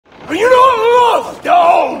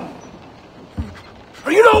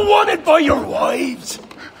by your wives,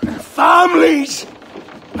 and families,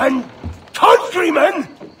 and countrymen?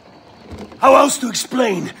 How else to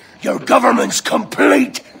explain your government's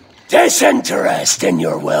complete disinterest in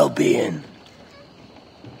your well-being?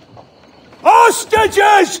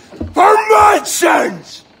 Hostages for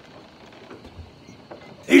medicines!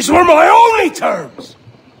 These were my only terms.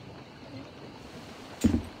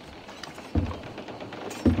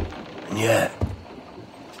 And yet,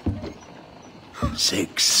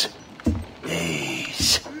 6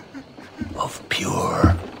 days of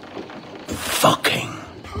pure fucking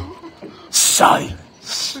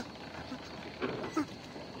silence.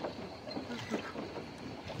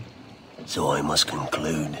 So I must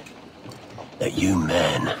conclude that you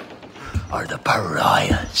men are the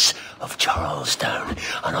pariahs of Charlestown,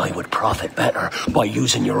 and I would profit better by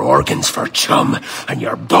using your organs for chum and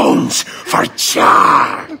your bones for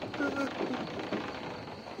char.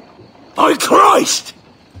 By Christ!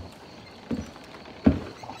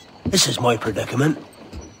 This is my predicament.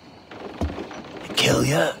 To kill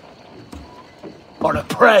you, or to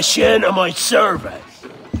press you into my service.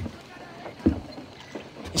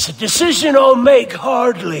 It's a decision I'll make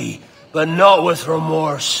hardly, but not with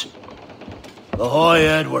remorse. Ahoy,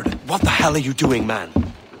 Edward. What the hell are you doing, man?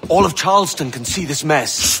 All of Charleston can see this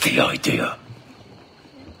mess. It's the idea.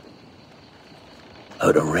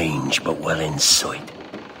 Out of range, but well in sight.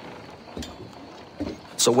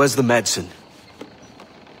 So where's the medicine?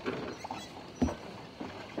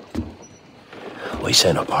 We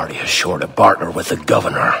sent a party ashore to barter with the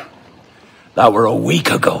governor. That were a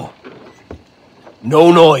week ago.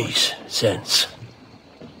 No noise since.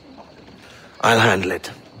 I'll handle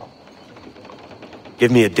it.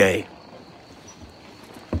 Give me a day.